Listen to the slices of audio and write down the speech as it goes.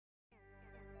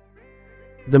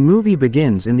The movie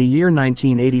begins in the year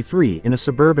 1983 in a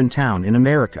suburban town in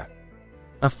America.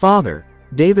 A father,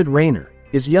 David Rayner,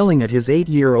 is yelling at his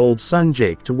 8-year-old son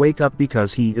Jake to wake up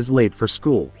because he is late for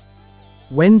school.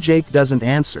 When Jake doesn't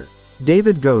answer,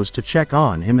 David goes to check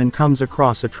on him and comes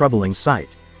across a troubling sight.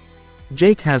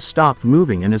 Jake has stopped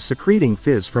moving and is secreting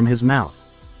fizz from his mouth.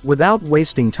 Without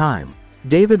wasting time,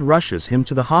 David rushes him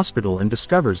to the hospital and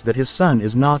discovers that his son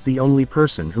is not the only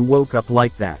person who woke up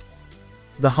like that.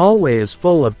 The hallway is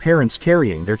full of parents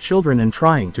carrying their children and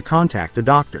trying to contact a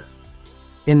doctor.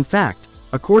 In fact,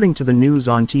 according to the news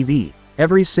on TV,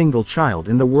 every single child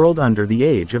in the world under the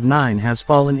age of 9 has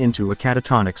fallen into a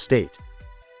catatonic state.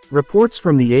 Reports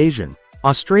from the Asian,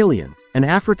 Australian, and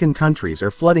African countries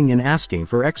are flooding in asking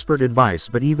for expert advice,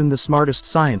 but even the smartest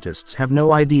scientists have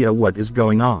no idea what is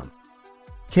going on.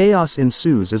 Chaos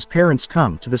ensues as parents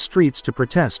come to the streets to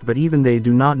protest, but even they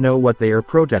do not know what they are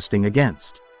protesting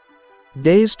against.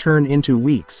 Days turn into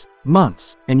weeks,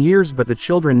 months, and years, but the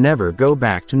children never go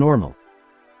back to normal.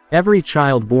 Every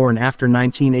child born after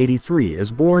 1983 is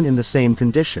born in the same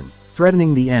condition,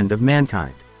 threatening the end of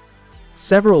mankind.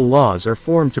 Several laws are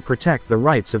formed to protect the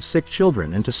rights of sick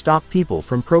children and to stop people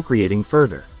from procreating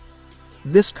further.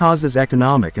 This causes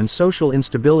economic and social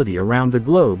instability around the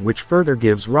globe, which further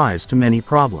gives rise to many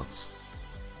problems.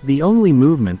 The only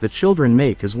movement the children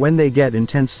make is when they get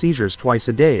intense seizures twice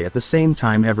a day at the same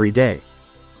time every day.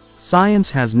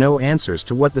 Science has no answers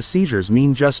to what the seizures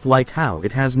mean, just like how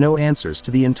it has no answers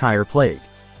to the entire plague.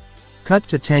 Cut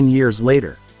to 10 years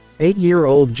later.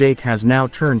 8-year-old Jake has now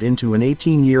turned into an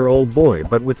 18-year-old boy,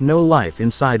 but with no life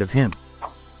inside of him.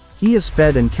 He is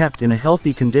fed and kept in a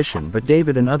healthy condition, but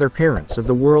David and other parents of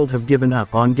the world have given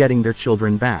up on getting their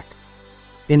children back.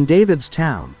 In David's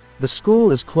town, the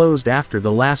school is closed after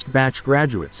the last batch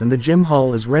graduates, and the gym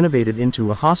hall is renovated into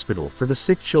a hospital for the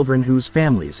sick children whose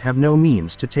families have no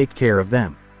means to take care of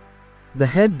them. The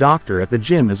head doctor at the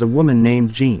gym is a woman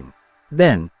named Jean.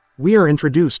 Then, we are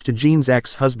introduced to Jean's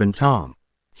ex-husband Tom.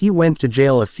 He went to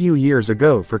jail a few years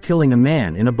ago for killing a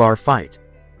man in a bar fight.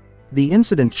 The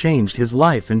incident changed his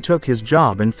life and took his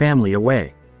job and family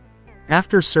away.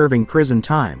 After serving prison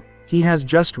time, he has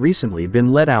just recently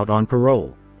been let out on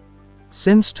parole.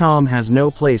 Since Tom has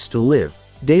no place to live,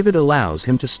 David allows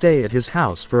him to stay at his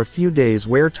house for a few days,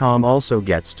 where Tom also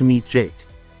gets to meet Jake.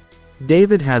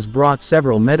 David has brought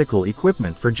several medical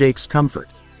equipment for Jake's comfort.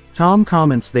 Tom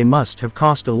comments they must have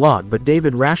cost a lot, but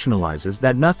David rationalizes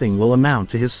that nothing will amount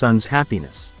to his son's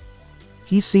happiness.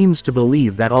 He seems to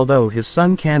believe that although his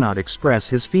son cannot express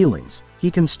his feelings, he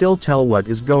can still tell what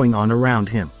is going on around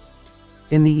him.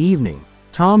 In the evening,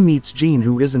 Tom meets Jean,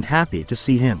 who isn't happy to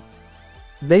see him.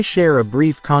 They share a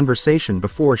brief conversation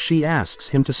before she asks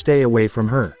him to stay away from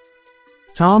her.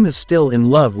 Tom is still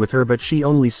in love with her, but she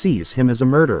only sees him as a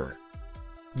murderer.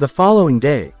 The following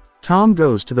day, Tom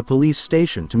goes to the police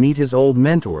station to meet his old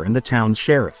mentor and the town's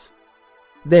sheriff.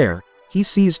 There, he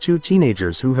sees 2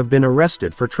 teenagers who have been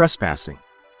arrested for trespassing.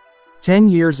 10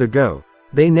 years ago,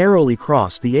 they narrowly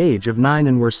crossed the age of 9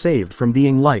 and were saved from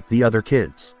being like the other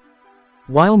kids.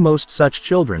 While most such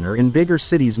children are in bigger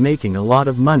cities making a lot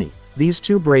of money, these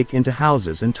 2 break into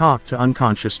houses and talk to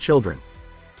unconscious children.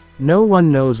 No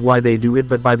one knows why they do it,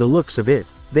 but by the looks of it,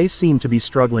 they seem to be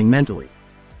struggling mentally.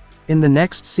 In the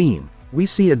next scene, we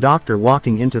see a doctor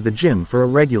walking into the gym for a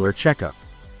regular checkup.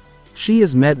 She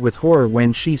is met with horror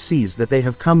when she sees that they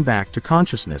have come back to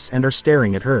consciousness and are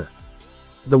staring at her.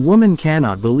 The woman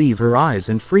cannot believe her eyes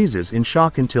and freezes in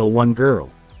shock until one girl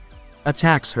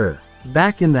attacks her.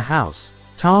 Back in the house,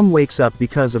 Tom wakes up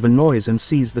because of a noise and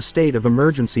sees the state of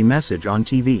emergency message on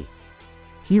TV.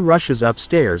 He rushes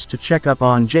upstairs to check up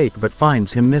on Jake, but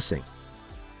finds him missing.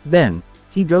 Then,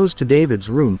 he goes to David's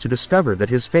room to discover that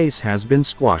his face has been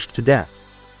squashed to death.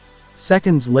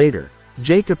 Seconds later,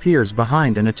 Jake appears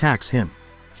behind and attacks him.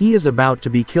 He is about to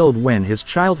be killed when his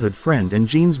childhood friend and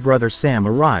Jean's brother Sam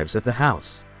arrives at the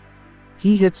house.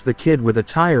 He hits the kid with a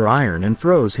tire iron and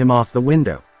throws him off the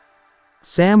window.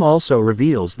 Sam also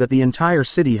reveals that the entire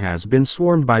city has been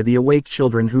swarmed by the awake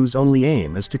children whose only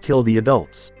aim is to kill the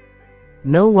adults.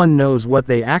 No one knows what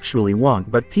they actually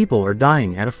want, but people are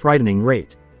dying at a frightening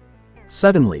rate.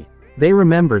 Suddenly, they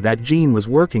remember that Jean was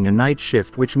working a night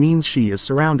shift, which means she is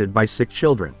surrounded by sick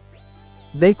children.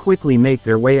 They quickly make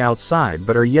their way outside,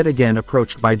 but are yet again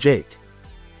approached by Jake.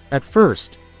 At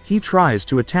first, he tries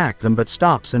to attack them but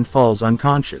stops and falls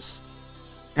unconscious.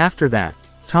 After that,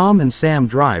 Tom and Sam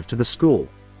drive to the school.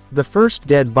 The first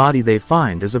dead body they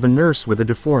find is of a nurse with a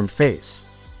deformed face.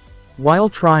 While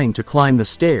trying to climb the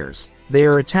stairs, they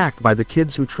are attacked by the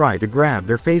kids who try to grab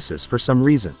their faces for some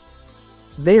reason.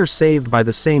 They are saved by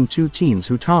the same 2 teens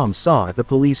who Tom saw at the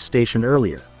police station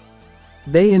earlier.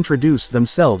 They introduce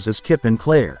themselves as Kip and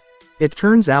Claire. It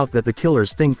turns out that the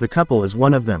killers think the couple is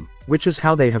one of them, which is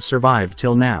how they have survived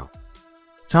till now.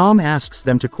 Tom asks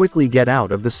them to quickly get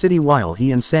out of the city while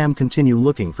he and Sam continue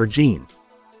looking for Jean.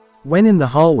 When in the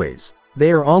hallways,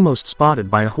 they are almost spotted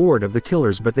by a horde of the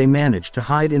killers, but they manage to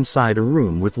hide inside a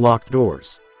room with locked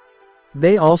doors.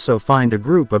 They also find a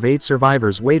group of 8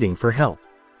 survivors waiting for help.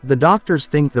 The doctors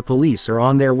think the police are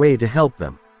on their way to help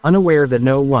them, unaware that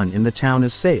no one in the town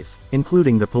is safe,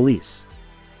 including the police.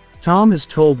 Tom is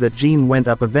told that Jean went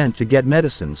up a vent to get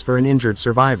medicines for an injured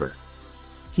survivor.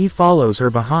 He follows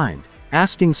her behind,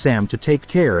 asking Sam to take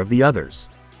care of the others.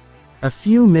 A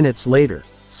few minutes later,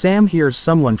 Sam hears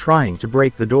someone trying to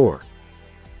break the door.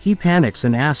 He panics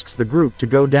and asks the group to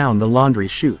go down the laundry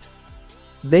chute.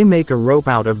 They make a rope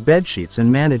out of bedsheets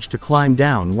and manage to climb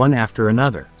down one after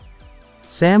another.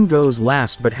 Sam goes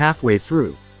last, but halfway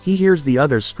through, he hears the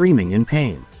others screaming in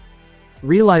pain.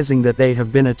 Realizing that they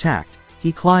have been attacked,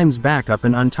 he climbs back up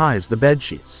and unties the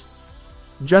bedsheets.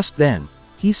 Just then,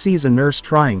 he sees a nurse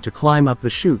trying to climb up the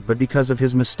chute, but because of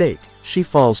his mistake, she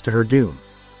falls to her doom.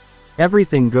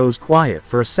 Everything goes quiet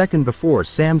for a second before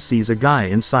Sam sees a guy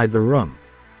inside the room.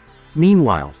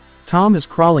 Meanwhile, Tom is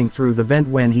crawling through the vent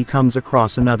when he comes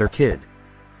across another kid.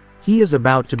 He is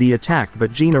about to be attacked,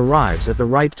 but Jean arrives at the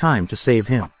right time to save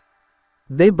him.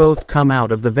 They both come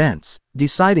out of the vents,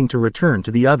 deciding to return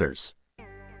to the others.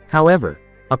 However,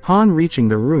 upon reaching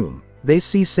the room, they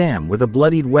see Sam with a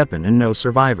bloodied weapon and no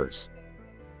survivors.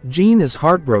 Jean is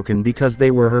heartbroken because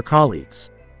they were her colleagues.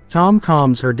 Tom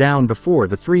calms her down before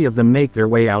the 3 of them make their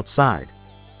way outside.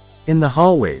 In the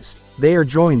hallways, they are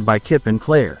joined by Kip and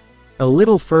Claire. A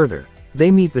little further, they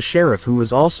meet the sheriff, who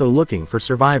is also looking for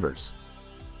survivors.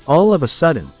 All of a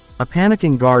sudden, a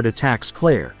panicking guard attacks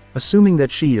Claire, assuming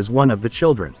that she is one of the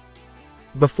children.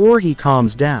 Before he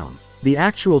calms down, the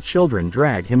actual children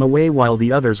drag him away while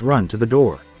the others run to the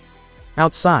door.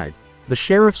 Outside, the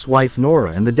sheriff's wife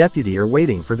Nora and the deputy are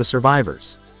waiting for the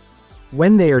survivors.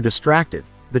 When they are distracted,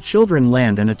 the children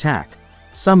land and attack.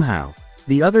 Somehow,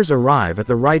 the others arrive at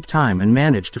the right time and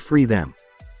manage to free them.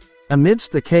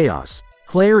 Amidst the chaos,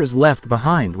 Claire is left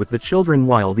behind with the children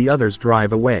while the others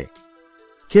drive away.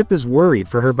 Kip is worried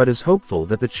for her but is hopeful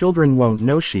that the children won't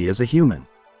know she is a human.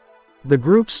 The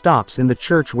group stops in the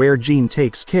church where Jean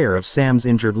takes care of Sam's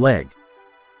injured leg.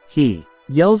 He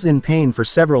yells in pain for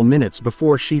several minutes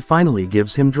before she finally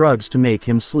gives him drugs to make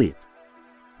him sleep.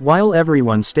 While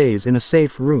everyone stays in a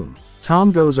safe room,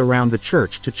 Tom goes around the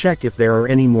church to check if there are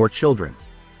any more children.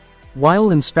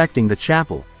 While inspecting the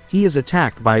chapel, he is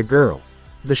attacked by a girl.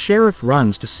 The sheriff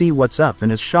runs to see what's up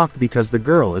and is shocked because the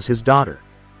girl is his daughter.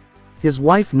 His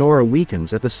wife Nora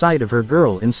weakens at the sight of her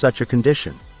girl in such a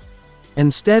condition.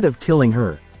 Instead of killing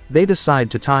her, they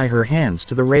decide to tie her hands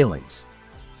to the railings.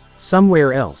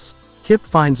 Somewhere else, Kip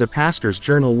finds a pastor's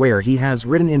journal where he has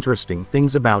written interesting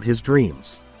things about his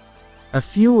dreams. A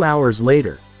few hours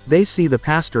later, they see the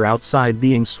pastor outside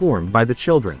being swarmed by the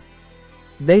children.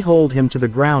 They hold him to the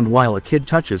ground while a kid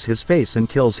touches his face and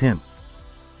kills him.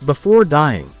 Before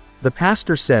dying, the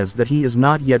pastor says that he is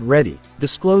not yet ready,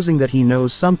 disclosing that he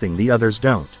knows something the others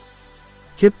don't.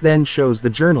 Kip then shows the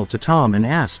journal to Tom and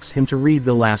asks him to read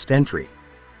the last entry.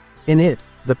 In it,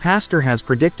 the pastor has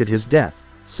predicted his death,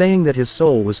 saying that his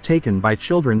soul was taken by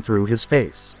children through his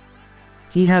face.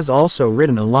 He has also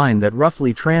written a line that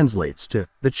roughly translates to,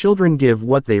 "The children give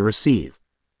what they receive."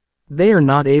 They are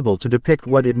not able to depict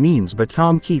what it means, but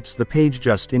Tom keeps the page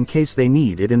just in case they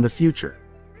need it in the future.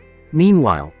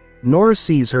 Meanwhile, Nora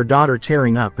sees her daughter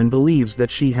tearing up and believes that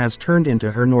she has turned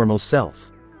into her normal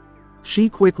self. She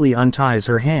quickly unties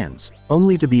her hands,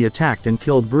 only to be attacked and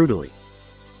killed brutally.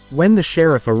 When the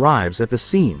sheriff arrives at the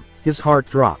scene, his heart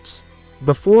drops.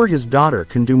 Before his daughter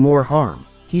can do more harm,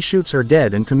 he shoots her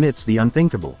dead and commits the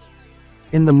unthinkable.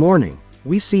 In the morning,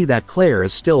 we see that Claire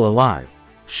is still alive.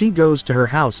 She goes to her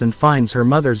house and finds her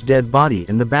mother's dead body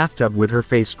in the bathtub with her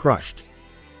face crushed.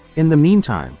 In the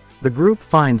meantime, the group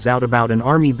finds out about an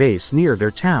army base near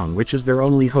their town, which is their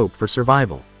only hope for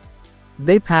survival.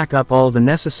 They pack up all the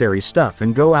necessary stuff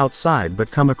and go outside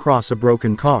but come across a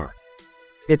broken car.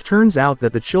 It turns out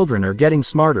that the children are getting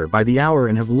smarter by the hour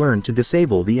and have learned to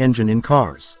disable the engine in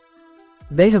cars.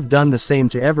 They have done the same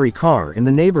to every car in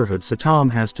the neighborhood, so Tom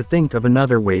has to think of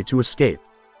another way to escape.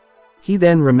 He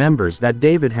then remembers that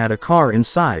David had a car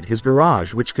inside his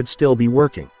garage which could still be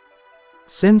working.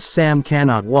 Since Sam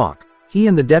cannot walk, he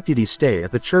and the deputy stay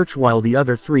at the church while the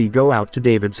other 3 go out to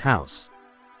David's house.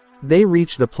 They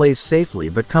reach the place safely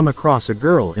but come across a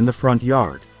girl in the front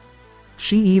yard.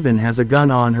 She even has a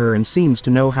gun on her and seems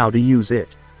to know how to use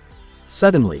it.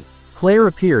 Suddenly, Claire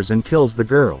appears and kills the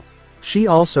girl. She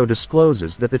also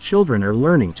discloses that the children are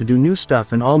learning to do new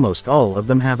stuff and almost all of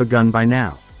them have a gun by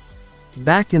now.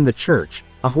 Back in the church,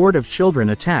 a horde of children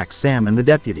attacks Sam and the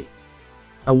deputy.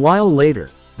 A while later,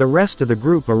 the rest of the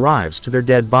group arrives to their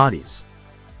dead bodies.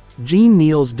 Jean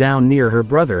kneels down near her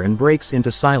brother and breaks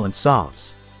into silent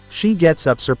sobs. She gets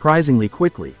up surprisingly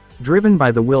quickly, driven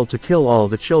by the will to kill all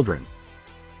the children.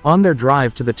 On their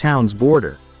drive to the town's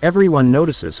border, everyone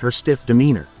notices her stiff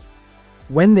demeanor.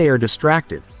 When they are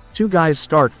distracted, two guys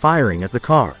start firing at the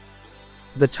car.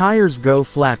 The tires go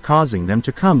flat, causing them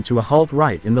to come to a halt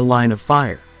right in the line of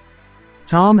fire.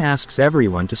 Tom asks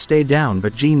everyone to stay down,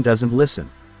 but Jean doesn't listen.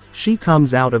 She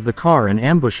comes out of the car and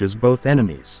ambushes both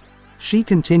enemies. She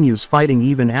continues fighting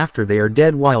even after they are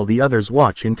dead while the others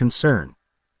watch in concern.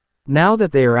 Now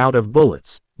that they are out of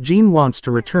bullets, Jean wants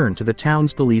to return to the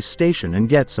town's police station and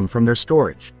get some from their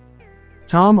storage.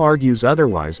 Tom argues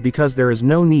otherwise because there is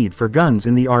no need for guns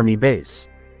in the army base.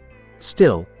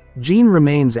 Still, Jean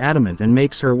remains adamant and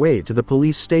makes her way to the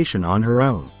police station on her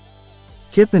own.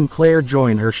 Kip and Claire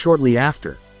join her shortly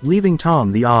after, leaving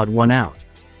Tom the odd one out.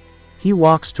 He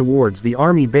walks towards the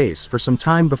army base for some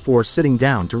time before sitting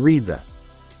down to read the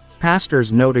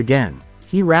pastor's note again.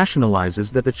 He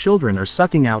rationalizes that the children are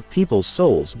sucking out people's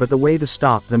souls, but the way to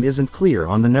stop them isn't clear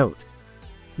on the note.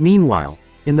 Meanwhile,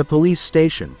 in the police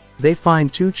station, they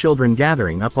find two children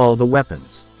gathering up all the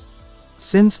weapons.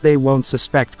 Since they won't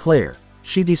suspect Claire,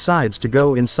 she decides to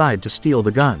go inside to steal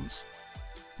the guns.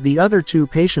 The other two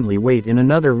patiently wait in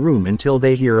another room until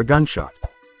they hear a gunshot.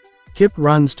 Kip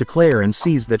runs to Claire and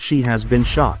sees that she has been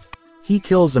shot. He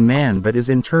kills a man but is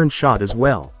in turn shot as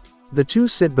well. The two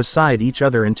sit beside each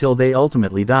other until they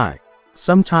ultimately die.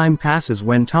 Some time passes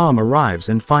when Tom arrives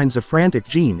and finds a frantic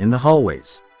Jean in the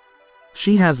hallways.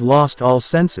 She has lost all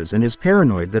senses and is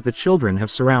paranoid that the children have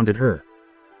surrounded her.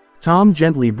 Tom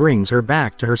gently brings her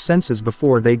back to her senses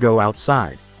before they go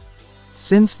outside.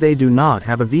 Since they do not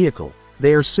have a vehicle,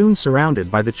 they are soon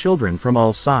surrounded by the children from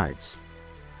all sides.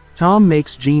 Tom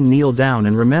makes Jean kneel down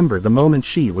and remember the moment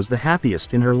she was the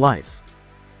happiest in her life.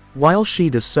 While she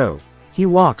does so, he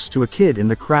walks to a kid in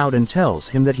the crowd and tells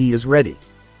him that he is ready.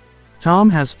 Tom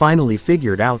has finally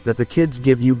figured out that the kids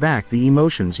give you back the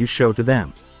emotions you show to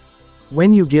them.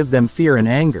 When you give them fear and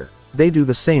anger, they do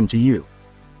the same to you.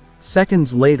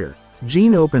 Seconds later,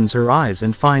 Jean opens her eyes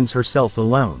and finds herself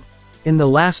alone. In the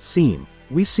last scene,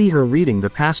 we see her reading the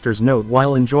pastor's note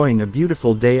while enjoying a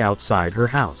beautiful day outside her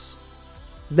house.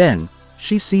 Then,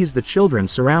 she sees the children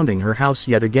surrounding her house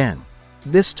yet again.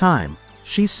 This time,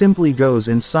 she simply goes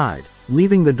inside,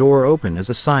 leaving the door open as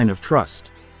a sign of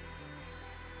trust.